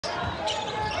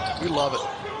We love it.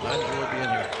 I enjoy being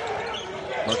here.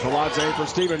 Merkalaze for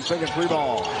Stevens, taking 3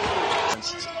 ball.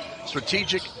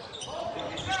 Strategic.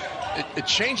 It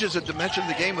changes the dimension of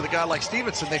the game with a guy like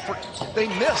Stevenson. They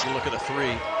miss. You look at a 3,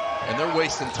 and they're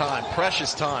wasting time,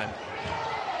 precious time.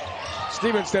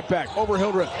 Stevens step back over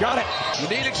Hildreth. Got it. You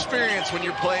need experience when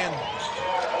you're playing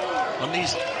on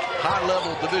these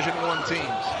high-level Division I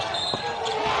teams.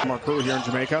 Marcoux here in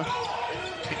Jamaica.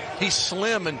 He's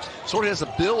slim and sort of has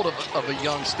a build of a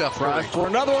young Steph Curry. For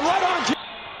another one, right on.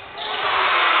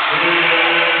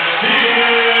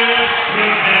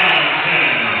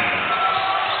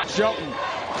 Shelton.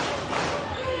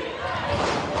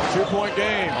 2-point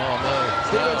game. Oh, no.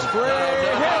 Stevens free.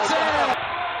 Hits it.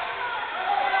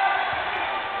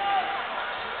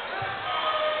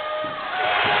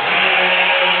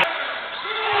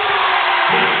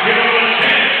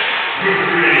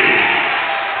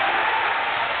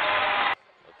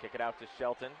 Kick it out to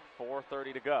Shelton.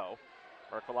 4:30 to go.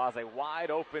 Merkalaze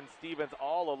wide open. Stevens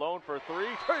all alone for 3.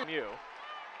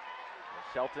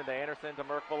 Shelton to Anderson to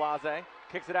Merkalaze.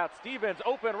 Kicks it out. Stevens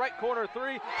open right corner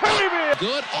 3.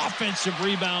 Good offensive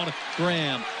rebound.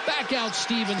 Graham. Back out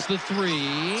Stevens the 3.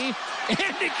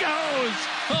 And it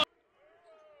goes.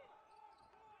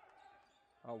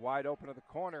 Wide open to the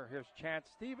corner. Here's Chance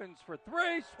Stevens for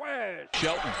 3. Swish.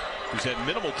 Shelton, who's had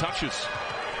minimal touches.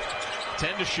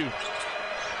 10 to shoot.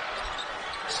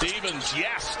 Stevens,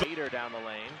 yes. Leader down the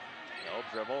lane. No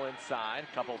dribble inside.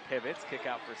 Couple pivots. Kick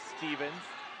out for Stevens.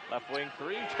 Left wing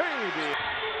 3.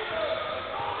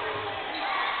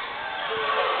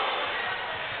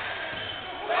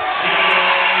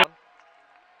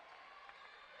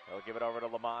 They'll give it over to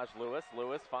Lamage Lewis.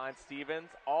 Lewis finds Stevens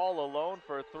all alone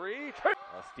for 3.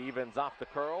 Stevens off the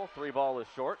curl. 3 ball is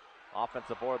short.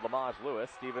 Offensive board Lamage Lewis.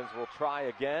 Stevens will try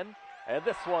again. And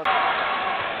this one.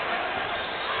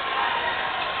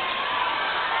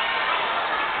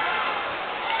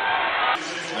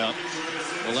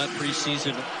 Well, that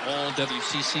preseason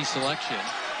all-WCC selection.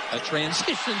 A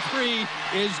transition 3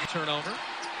 is turnover.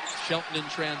 Shelton in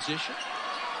transition.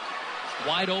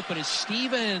 Wide open is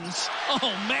Stevens.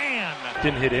 Oh, man.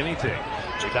 Didn't hit anything.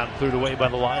 They got cleared away by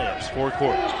the Lions.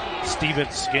 Forecourt.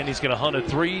 Stevens, again, he's going to hunt a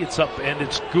 3. It's up and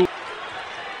it's good.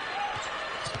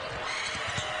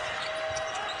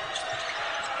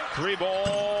 Three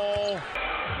ball.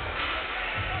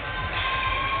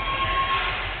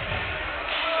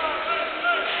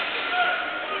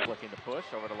 Looking to push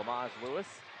over to Lamage Lewis.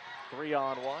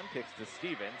 3-on-1, kicks to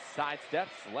Stevens, sidesteps,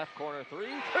 left corner 3,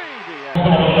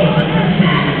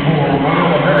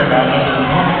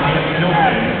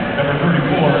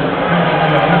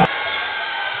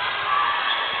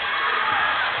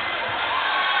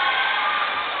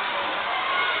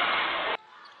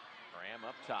 Graham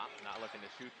up top, not looking to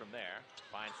shoot from there.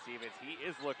 Finds Stevens, he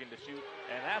is looking to shoot,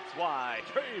 and that's why.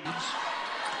 Or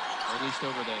at least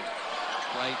over the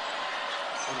right.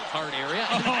 Hard area.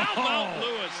 How about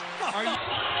Lewis? Are you